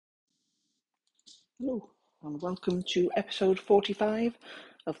Hello, and welcome to episode 45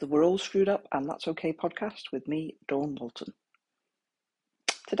 of the We're All Screwed Up and That's Okay podcast with me, Dawn Moulton.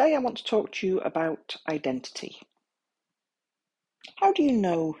 Today I want to talk to you about identity. How do you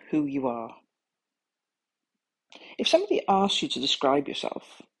know who you are? If somebody asks you to describe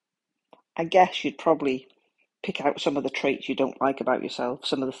yourself, I guess you'd probably pick out some of the traits you don't like about yourself,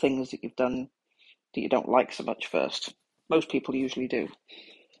 some of the things that you've done that you don't like so much first. Most people usually do.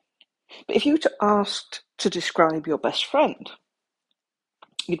 But if you were asked to describe your best friend,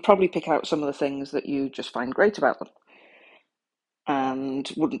 you'd probably pick out some of the things that you just find great about them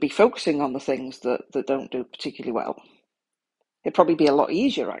and wouldn't be focusing on the things that don't do particularly well. It'd probably be a lot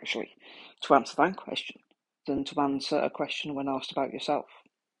easier, actually, to answer that question than to answer a question when asked about yourself.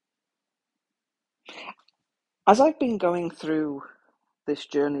 As I've been going through this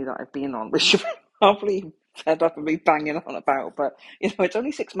journey that I've been on, which you're probably fed up of me banging on about, but it's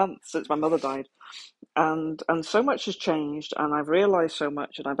only 6 months since my mother died, and so much has changed, and I've realised so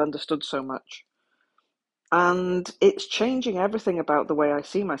much, and I've understood so much, and it's changing everything about the way I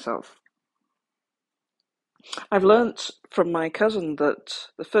see myself. I've learnt from my cousin that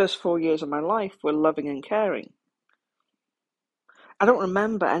the first 4 years of my life were loving and caring. I don't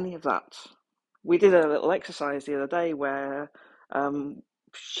remember any of that. We did a little exercise the other day where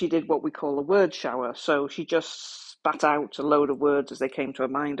she did what we call a word shower. So she just spat out a load of words as they came to her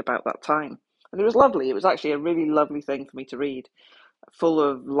mind about that time. And it was lovely. It was actually a really lovely thing for me to read, full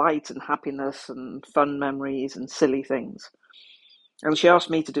of light and happiness and fun memories and silly things. And she asked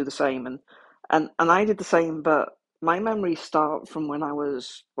me to do the same, and I did the same, but my memories start from when I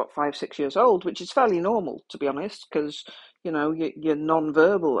was, 5, 6 years old, which is fairly normal, to be honest, because, you're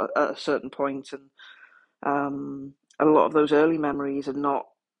non-verbal at a certain point, and a lot of those early memories are not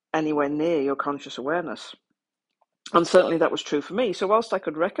anywhere near your conscious awareness. And certainly that was true for me. So whilst I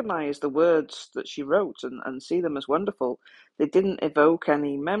could recognise the words that she wrote and see them as wonderful, they didn't evoke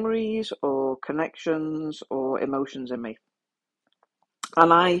any memories or connections or emotions in me.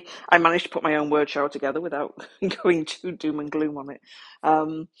 And I managed to put my own word shower together without going too doom and gloom on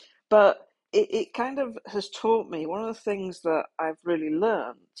it. But it kind of has taught me, one of the things that I've really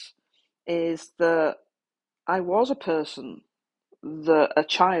learned is that I was a person,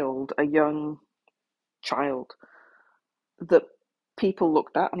 a young child, that people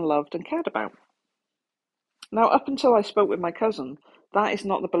looked at and loved and cared about. Now, up until I spoke with my cousin, that is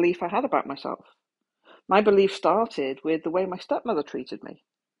not the belief I had about myself. My belief started with the way my stepmother treated me.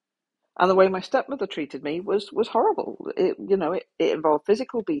 And the way my stepmother treated me was horrible. It involved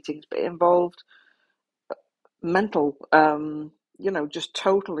physical beatings, but it involved mental, just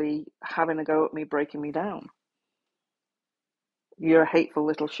totally having a go at me, breaking me down. You're a hateful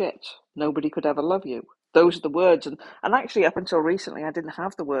little shit. Nobody could ever love you. Those are the words. And actually, up until recently, I didn't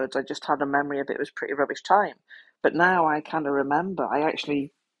have the words. I just had a memory of it was a pretty rubbish time. But now I kind of remember. I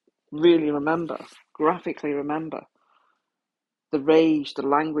actually really remember, graphically remember the rage, the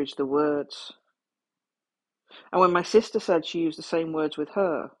language, the words. And when my sister said she used the same words with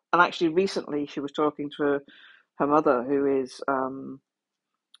her, and actually recently she was talking to her mother, who is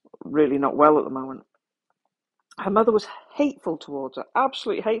really not well at the moment. Her mother was hateful towards her,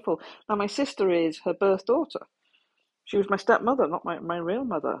 absolutely hateful. Now, my sister is her birth daughter. She was my stepmother, not my real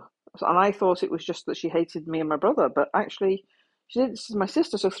mother. And I thought it was just that she hated me and my brother, but actually, she did. This is my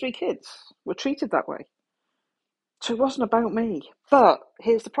sister, so 3 kids were treated that way. So it wasn't about me. But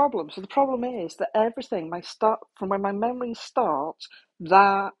here's the problem. So the problem is that everything, from when my memories start,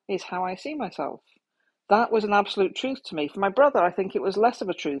 that is how I see myself. That was an absolute truth to me. For my brother, I think it was less of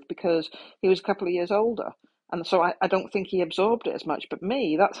a truth because he was a couple of years older. And so I don't think he absorbed it as much. But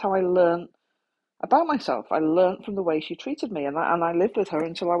me, that's how I learned about myself. I learned from the way she treated me. And I lived with her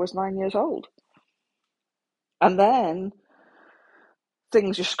until I was 9 years old. And then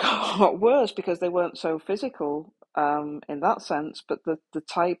things just got worse because they weren't so physical in that sense, but the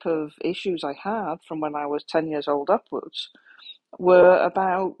type of issues I had from when I was 10 years old upwards were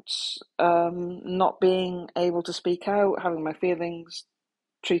about not being able to speak out, having my feelings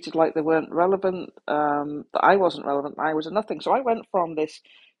treated like they weren't relevant, that I wasn't relevant, I was a nothing. So I went from this,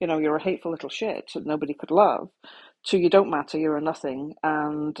 you're a hateful little shit that nobody could love, to you don't matter, you're a nothing,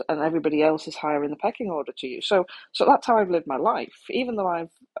 and everybody else is higher in the pecking order to you. So that's how I've lived my life. Even though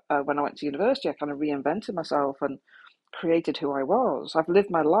when I went to university, I kind of reinvented myself and created who I was. I've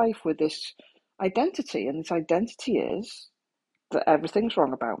lived my life with this identity, and this identity is that everything's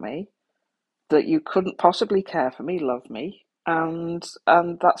wrong about me, that you couldn't possibly care for me, love me, and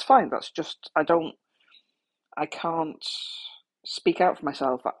that's fine. That's just I can't speak out for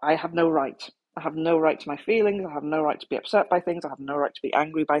myself. I have no right. I have no right to my feelings. I have no right to be upset by things. I have no right to be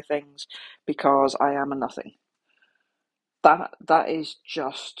angry by things because I am a nothing. That is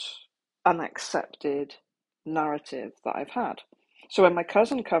just an accepted narrative that I've had. So when my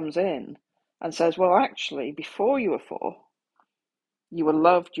cousin comes in and says, well, actually, before you were four, you were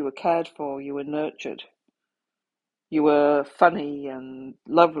loved, you were cared for, you were nurtured, you were funny and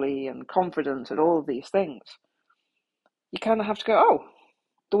lovely and confident and all of these things, you kind of have to go, oh,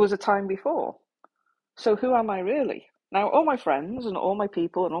 there was a time before. So who am I really? Now, all my friends and all my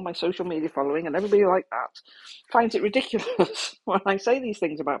people and all my social media following and everybody like that finds it ridiculous when I say these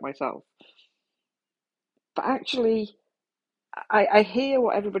things about myself. But actually, I hear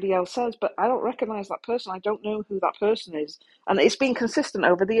what everybody else says, but I don't recognize that person. I don't know who that person is. And it's been consistent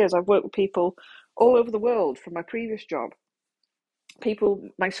over the years. I've worked with people all over the world from my previous job, people,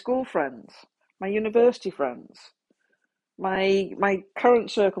 my school friends, my university friends, my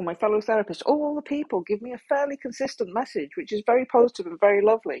current circle, my fellow therapists, all the people give me a fairly consistent message, which is very positive and very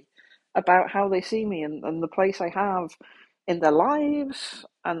lovely about how they see me and the place I have in their lives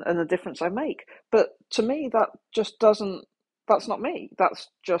and the difference I make. But to me, that just doesn't, that's not me. That's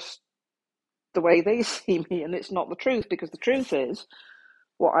just the way they see me, and it's not the truth, because the truth is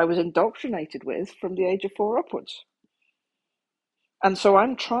what I was indoctrinated with from the age of 4 upwards. And so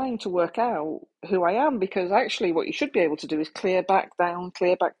I'm trying to work out who I am, because actually what you should be able to do is clear back down,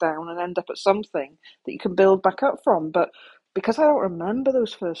 and end up at something that you can build back up from. But because I don't remember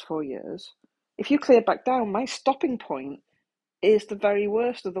those first 4 years, if you clear back down, my stopping point is the very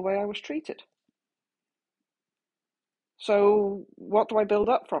worst of the way I was treated. So what do I build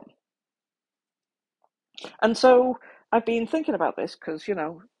up from? And so I've been thinking about this because,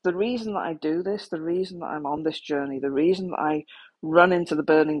 the reason that I do this, the reason that I'm on this journey, the reason that I run into the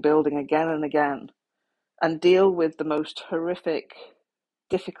burning building again and again and deal with the most horrific,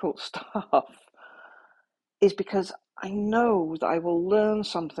 difficult stuff is because I know that I will learn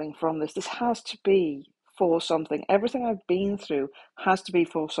something from this. This has to be for something. Everything I've been through has to be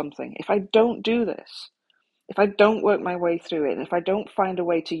for something. If I don't do this, if I don't work my way through it, and if I don't find a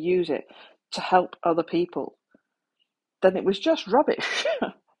way to use it to help other people, then it was just rubbish.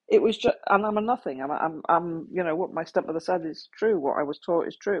 It was just, and I'm a nothing. What my stepmother said is true. What I was taught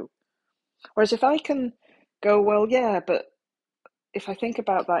is true. Whereas if I can go, well, yeah, but if I think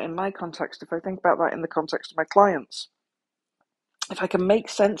about that in my context, if I think about that in the context of my clients, if I can make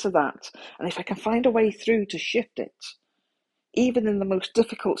sense of that, and if I can find a way through to shift it, even in the most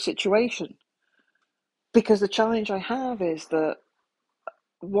difficult situation, because the challenge I have is that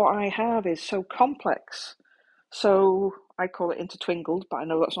what I have is so complex, so I call it intertwingled, but I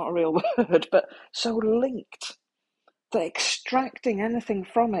know that's not a real word, but so linked that extracting anything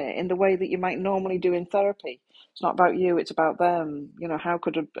from it in the way that you might normally do in therapy, it's not about you, it's about them. How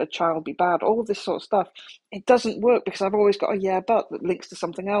could a child be bad? All of this sort of stuff. It doesn't work because I've always got a yeah, but that links to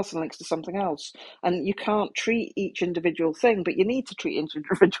something else and links to something else. And you can't treat each individual thing, but you need to treat each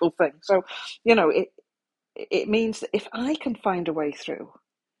individual thing. So, it means that if I can find a way through,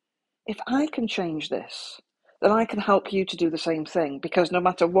 if I can change this, then I can help you to do the same thing, because no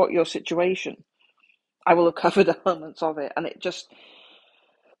matter what your situation, I will have covered elements of it. And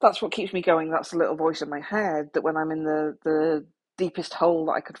that's what keeps me going. That's the little voice in my head that when I'm in the deepest hole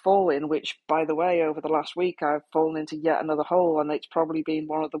that I could fall in, which, by the way, over the last week, I've fallen into yet another hole, and it's probably been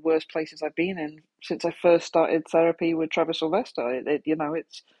one of the worst places I've been in since I first started therapy with Trevor Sylvester.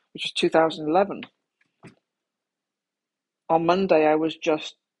 Which was 2011. On Monday, I was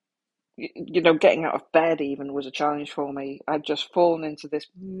just, getting out of bed even was a challenge for me. I'd just fallen into this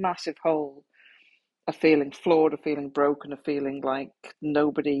massive hole of feeling flawed, of feeling broken, of feeling like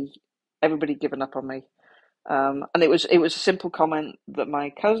everybody given up on me. And it was a simple comment that my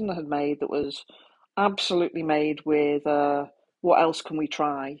cousin had made that was absolutely made with what else can we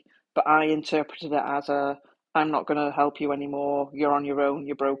try? But I interpreted it as I'm not going to help you anymore. You're on your own.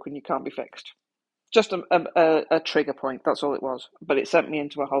 You're broken. You can't be fixed. Just a trigger point. That's all it was. But it sent me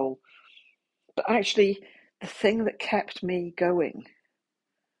into a hole. But actually, the thing that kept me going,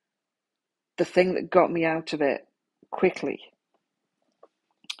 the thing that got me out of it quickly,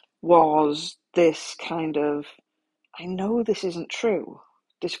 was this kind of, I know this isn't true.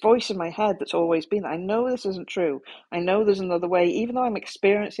 This voice in my head that's always been, I know this isn't true. I know there's another way, even though I'm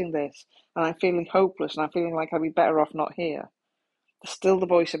experiencing this and I'm feeling hopeless and I'm feeling like I'd be better off not here. There's still the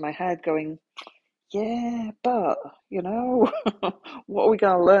voice in my head going, yeah, but, what are we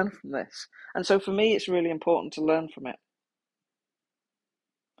going to learn from this? And so for me, it's really important to learn from it.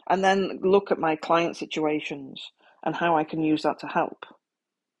 And then look at my client situations and how I can use that to help.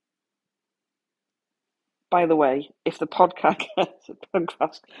 By the way, if the podcast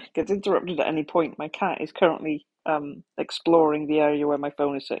gets interrupted at any point, my cat is currently exploring the area where my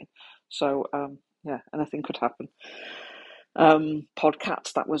phone is sitting. So yeah, anything could happen.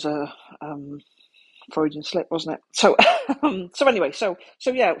 Podcasts, that was a Freudian slip, wasn't it? So so anyway, so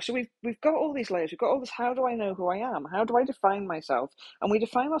yeah, so we've got all these layers. We've got all this. How do I know who I am? How do I define myself? And we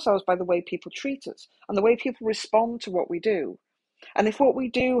define ourselves by the way people treat us and the way people respond to what we do. And if what we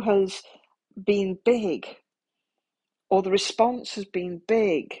do has been big, or the response has been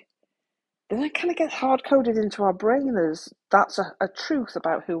big, then that kind of gets hard coded into our brain as that's a truth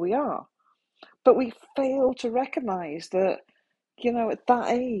about who we are. But we fail to recognize that, at that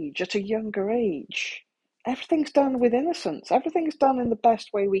age, at a younger age, everything's done with innocence. Everything's done in the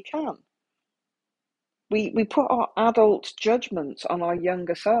best way we can. We put our adult judgments on our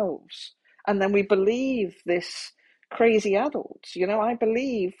younger selves, and then we believe this crazy adult. I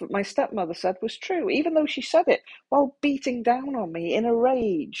believe what my stepmother said was true, even though she said it while beating down on me in a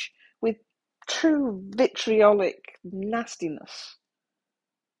rage with true vitriolic nastiness.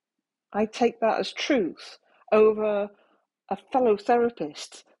 I take that as truth over a fellow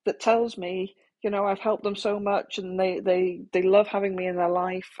therapist that tells me, I've helped them so much and they love having me in their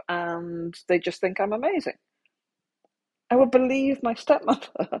life and they just think I'm amazing. I would believe my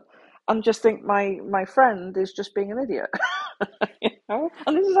stepmother and just think my friend is just being an idiot.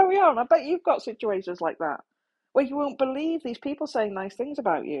 And this is how we are. And I bet you've got situations like that where you won't believe these people saying nice things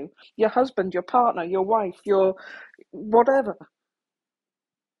about you. Your husband, your partner, your wife, your whatever.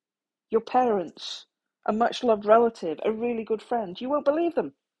 Your parents, a much loved relative, a really good friend. You won't believe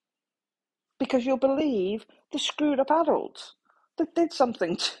them because you'll believe the screwed up adults that did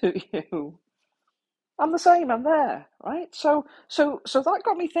something to you. I'm the same, I'm there, right? So that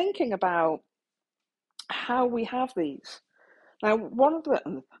got me thinking about how we have these. Now, one of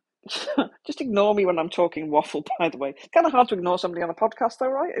the just ignore me when I'm talking waffle, by the way. It's kind of hard to ignore somebody on a podcast, though,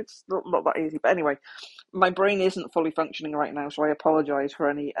 right? It's not that easy. But anyway, my brain isn't fully functioning right now, so I apologise for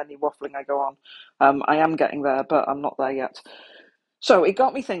any waffling I go on. I am getting there, but I'm not there yet. So it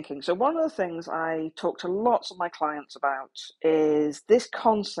got me thinking. So one of the things I talk to lots of my clients about is this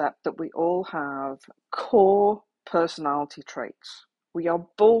concept that we all have core personality traits. We are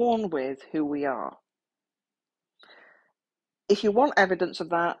born with who we are. If you want evidence of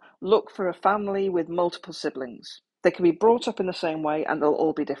that, look for a family with multiple siblings. They can be brought up in the same way and they'll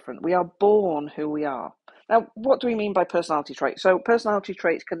all be different. We are born who we are. Now, what do we mean by personality traits? So personality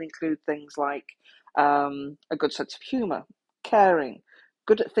traits can include things like a good sense of humour, caring,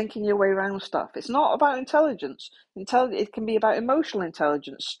 good at thinking your way around stuff. It's not about intelligence. It can be about emotional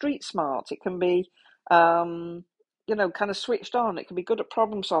intelligence, street smart. It can be, kind of switched on. It can be good at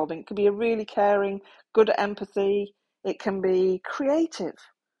problem solving. It can be a really caring, good at empathy. It can be creative.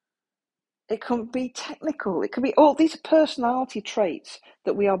 It can be technical. It can be all these personality traits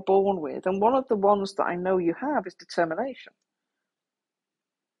that we are born with. And one of the ones that I know you have is determination.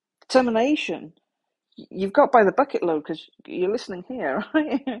 Determination, you've got by the bucket load because you're listening here,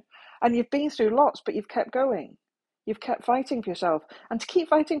 right? And you've been through lots, but you've kept going. You've kept fighting for yourself. And to keep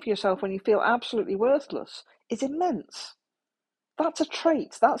fighting for yourself when you feel absolutely worthless is immense. That's a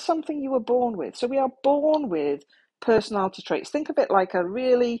trait. That's something you were born with. So we are born with personality traits. Think of it like a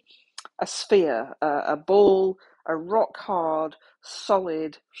sphere, a ball, a rock hard,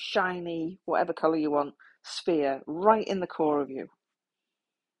 solid, shiny, whatever colour you want, sphere right in the core of you.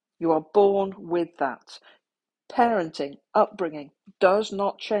 You are born with that. Parenting, upbringing does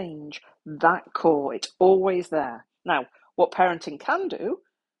not change that core. It's always there. Now, what parenting can do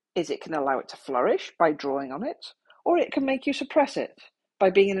is it can allow it to flourish by drawing on it, or it can make you suppress it by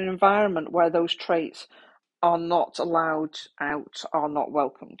being in an environment where those traits are not allowed out, are not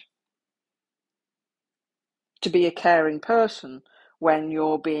welcomed. To be a caring person when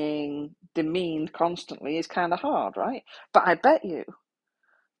you're being demeaned constantly is kind of hard, right? But I bet you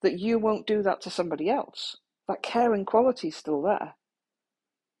that you won't do that to somebody else. That caring quality is still there.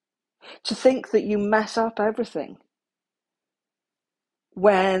 To think that you mess up everything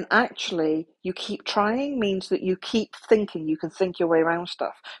when actually you keep trying means that you keep thinking you can think your way around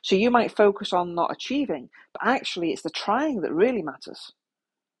stuff. So you might focus on not achieving, but actually it's the trying that really matters.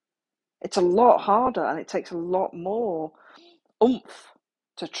 It's a lot harder and it takes a lot more oomph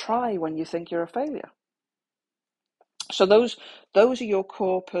to try when you think you're a failure. So those are your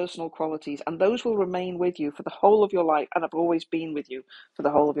core personal qualities, and those will remain with you for the whole of your life and have always been with you for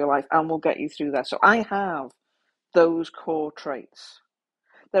the whole of your life and will get you through there. So I have those core traits.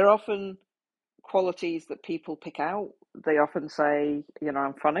 They're often qualities that people pick out. They often say,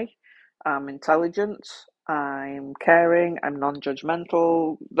 I'm funny, I'm intelligent, I'm caring, I'm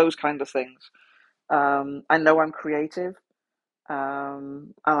non-judgmental, those kind of things. I know I'm creative,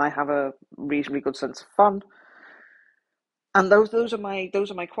 and I have a reasonably good sense of fun. And those are my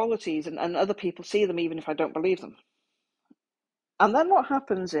qualities, and other people see them even if I don't believe them. And then what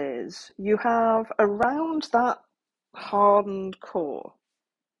happens is you have around that hardened core,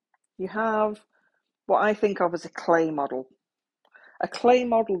 you have what I think of as a clay model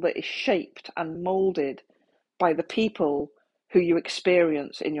that is shaped and molded by the people who you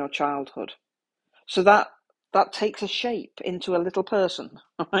experience in your childhood. So that takes a shape into a little person,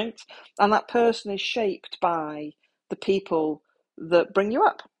 right? And that person is shaped by the people that bring you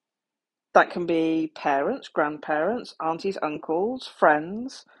up. That can be parents, grandparents, aunties, uncles,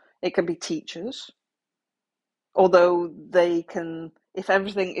 friends. It can be teachers. Although they can, if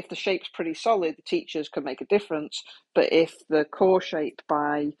the shape's pretty solid, the teachers can make a difference. But if the core shape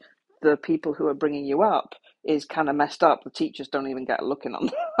by the people who are bringing you up is kind of messed up, the teachers don't even get a look in on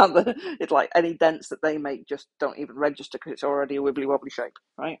that. It's like any dents that they make just don't even register because it's already a wibbly wobbly shape,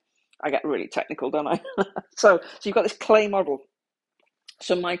 right? I get really technical, don't I? So you've got this clay model.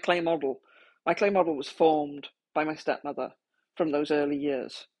 So my clay model was formed by my stepmother from those early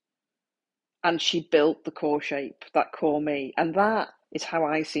years, and she built the core shape, that core me, and that is how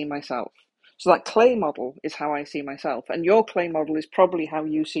I see myself. So that clay model is how I see myself, and your clay model is probably how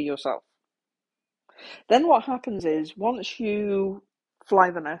you see yourself. Then what happens is once you fly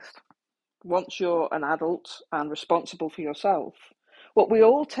the nest, once you're an adult and responsible for yourself, what we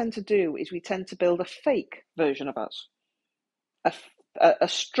all tend to do is we tend to build a fake version of us, a, a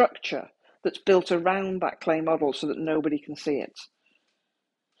structure that's built around that clay model so that nobody can see it.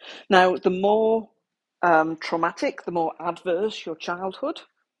 Now, the more traumatic, the more adverse your childhood,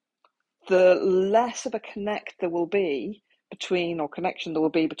 the less of a connect there will be between, or connection there will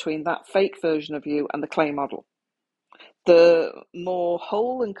be between that fake version of you and the clay model. The more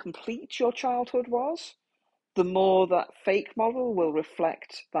whole and complete your childhood was, the more that fake model will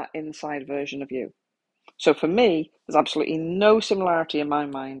reflect that inside version of you. So for me, there's absolutely no similarity in my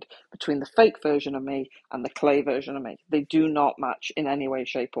mind between the fake version of me and the clay version of me. They do not match in any way,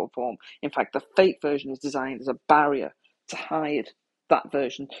 shape, or form. In fact, the fake version is designed as a barrier to hide that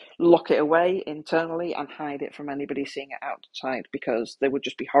version, lock it away internally and hide it from anybody seeing it outside because they would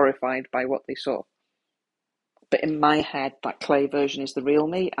just be horrified by what they saw. But in my head, that clay version is the real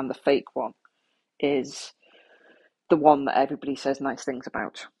me, and the fake one is the one that everybody says nice things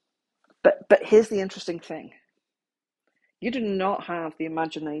about. But here's the interesting thing. You do not have the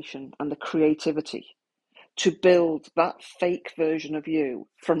imagination and the creativity to build that fake version of you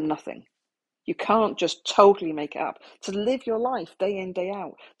from nothing. You can't just totally make it up. To live your life day in, day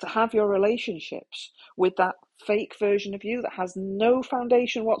out, to have your relationships with that fake version of you that has no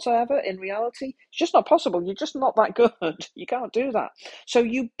foundation whatsoever in reality, it's just not possible. You're just not that good. You can't do that. So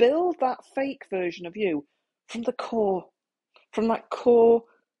you build that fake version of you from the core, from that core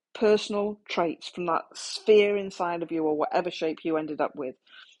personal traits, from that sphere inside of you or whatever shape you ended up with.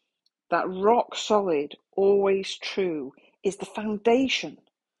 That rock solid, always true is the foundation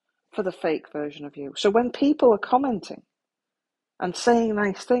for the fake version of you. So when people are commenting and saying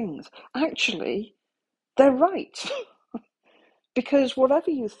nice things, actually, they're right. Because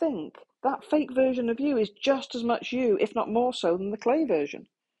whatever you think, that fake version of you is just as much you, if not more so, than the clay version.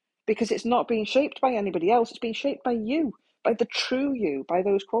 Because it's not being shaped by anybody else, it's being shaped by you, by the true you, by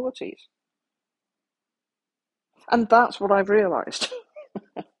those qualities. And that's what I've realised.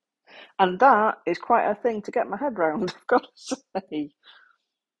 And that is quite a thing to get my head round, I've got to say.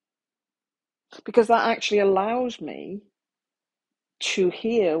 Because that actually allows me to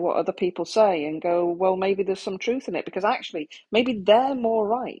hear what other people say and go, well, maybe there's some truth in it. Because actually, maybe they're more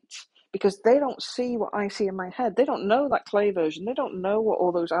right. Because they don't see what I see in my head. They don't know that clay version. They don't know what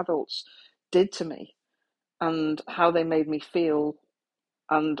all those adults did to me and how they made me feel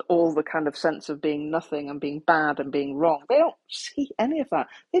and all the kind of sense of being nothing and being bad and being wrong. They don't see any of that.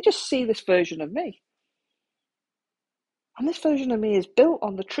 They just see this version of me. And this version of me is built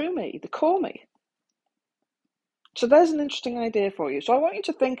on the true me, the core me. So there's an interesting idea for you. So I want you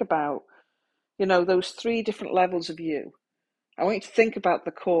to think about, those three different levels of you. I want you to think about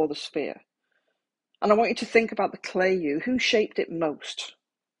the core, the sphere. And I want you to think about the clay you. Who shaped it most?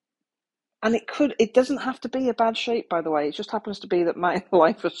 And it doesn't have to be a bad shape, by the way. It just happens to be that my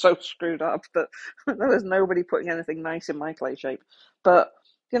life was so screwed up that there was nobody putting anything nice in my clay shape. But,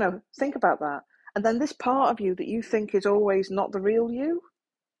 think about that. And then this part of you that you think is always not the real you,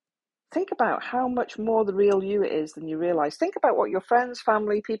 think about how much more the real you it is than you realize. Think about what your friends,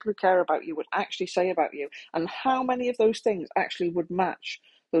 family, people who care about you would actually say about you, and how many of those things actually would match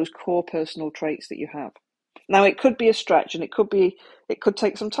those core personal traits that you have. Now, it could be a stretch, and it could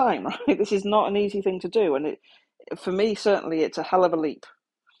take some time, right? This is not an easy thing to do, and for me, certainly, it's a hell of a leap.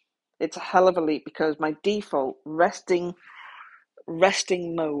 It's a hell of a leap because my default resting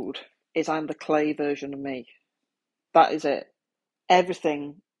mode is I'm the clay version of me. That is it.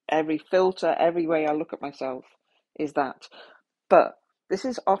 Everything, every filter, every way I look at myself is that. But this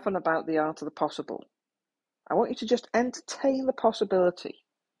is often about the art of the possible. I want you to just entertain the possibility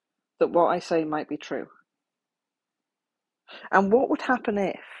that what I say might be true. And what would happen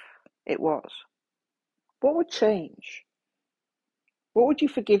if it was? What would change? What would you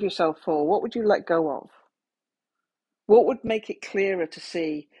forgive yourself for? What would you let go of? What would make it clearer to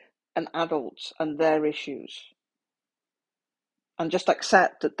see an adult and their issues and just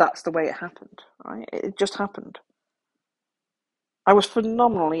accept that that's the way it happened, right? It just happened. I was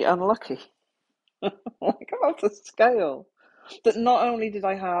phenomenally unlucky, like off the scale, that not only did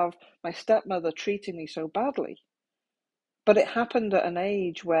I have my stepmother treating me so badly, but it happened at an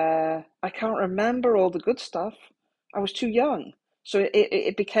age where I can't remember all the good stuff. I was too young. So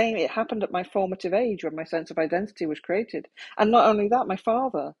it happened at my formative age when my sense of identity was created. And not only that, my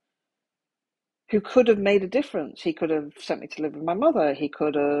father, who could have made a difference, he could have sent me to live with my mother, he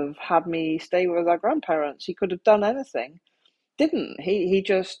could have had me stay with our grandparents, he could have done anything, didn't. He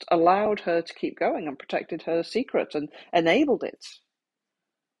just allowed her to keep going and protected her secret and enabled it.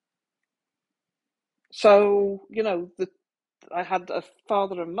 So, I had a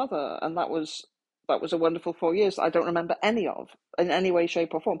father and mother, and that was a wonderful 4 years I don't remember any of in any way,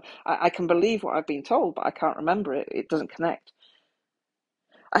 shape, or form. I can believe what I've been told, but I can't remember it. It doesn't connect.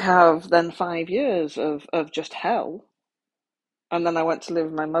 I have then 5 years of just hell, and then I went to live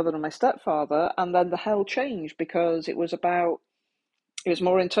with my mother and my stepfather, and then the hell changed because it was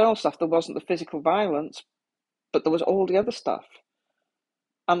more internal stuff. There wasn't the physical violence, but there was all the other stuff,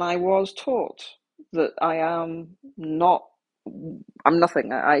 and I was taught that I'm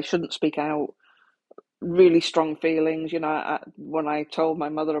nothing. I shouldn't speak out really strong feelings. When I told my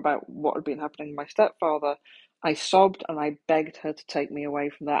mother about what had been happening to my stepfather, I sobbed and I begged her to take me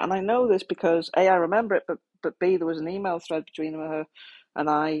away from there. And I know this because A, I remember it, but B, there was an email thread between her and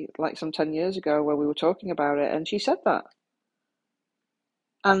I, like some 10 years ago, where we were talking about it, and she said that.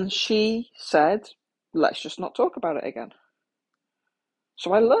 And she said, let's just not talk about it again.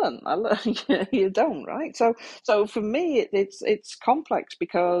 So I learn. You don't, right? So for me, it's complex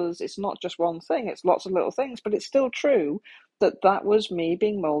because it's not just one thing; it's lots of little things. But it's still true that was me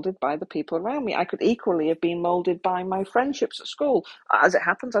being molded by the people around me. I could equally have been molded by my friendships at school. As it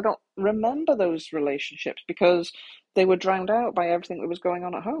happens, I don't remember those relationships because they were drowned out by everything that was going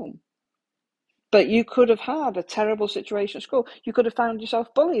on at home. But you could have had a terrible situation at school. You could have found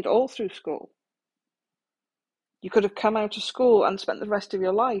yourself bullied all through school. You could have come out of school and spent the rest of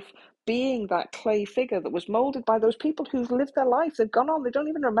your life being that clay figure that was molded by those people who've lived their life. They've gone on. They don't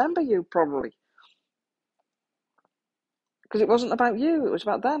even remember you, probably. Because it wasn't about you. It was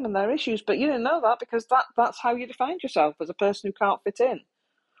about them and their issues. But you didn't know that because that's how you defined yourself, as a person who can't fit in.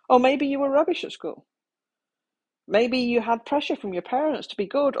 Or maybe you were rubbish at school. Maybe you had pressure from your parents to be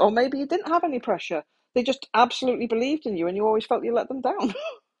good. Or maybe you didn't have any pressure. They just absolutely believed in you and you always felt you let them down.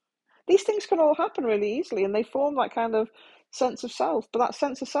 These things can all happen really easily, and they form that kind of sense of self. But that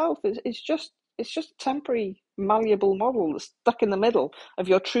sense of self is just it's just a temporary, malleable model that's stuck in the middle of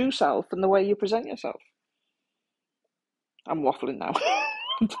your true self and the way you present yourself. I'm waffling now,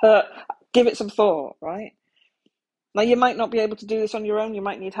 but give it some thought, right? Now, you might not be able to do this on your own. You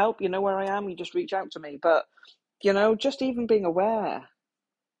might need help. You know where I am. You just reach out to me. But, just even being aware,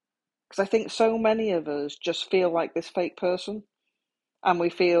 because I think so many of us just feel like this fake person, and we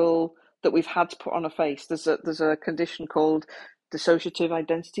feel that we've had to put on a face. There's a condition called dissociative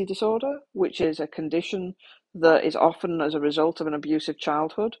identity disorder, which is a condition that is often as a result of an abusive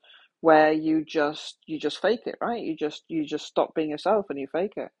childhood, where you just fake it, right? You just stop being yourself and you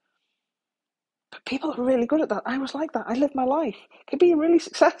fake it. But people are really good at that. I was like that. I lived my life. Could be really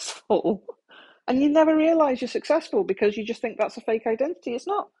successful, and you never realize you're successful because you just think that's a fake identity. It's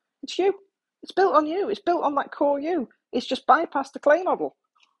not. It's you. It's built on you. It's built on that core you. It's just bypassed the clay model.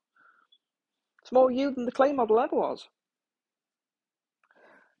 It's more you than the clay model ever was.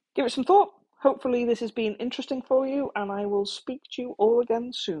 Give it some thought. Hopefully this has been interesting for you, and I will speak to you all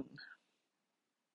again soon.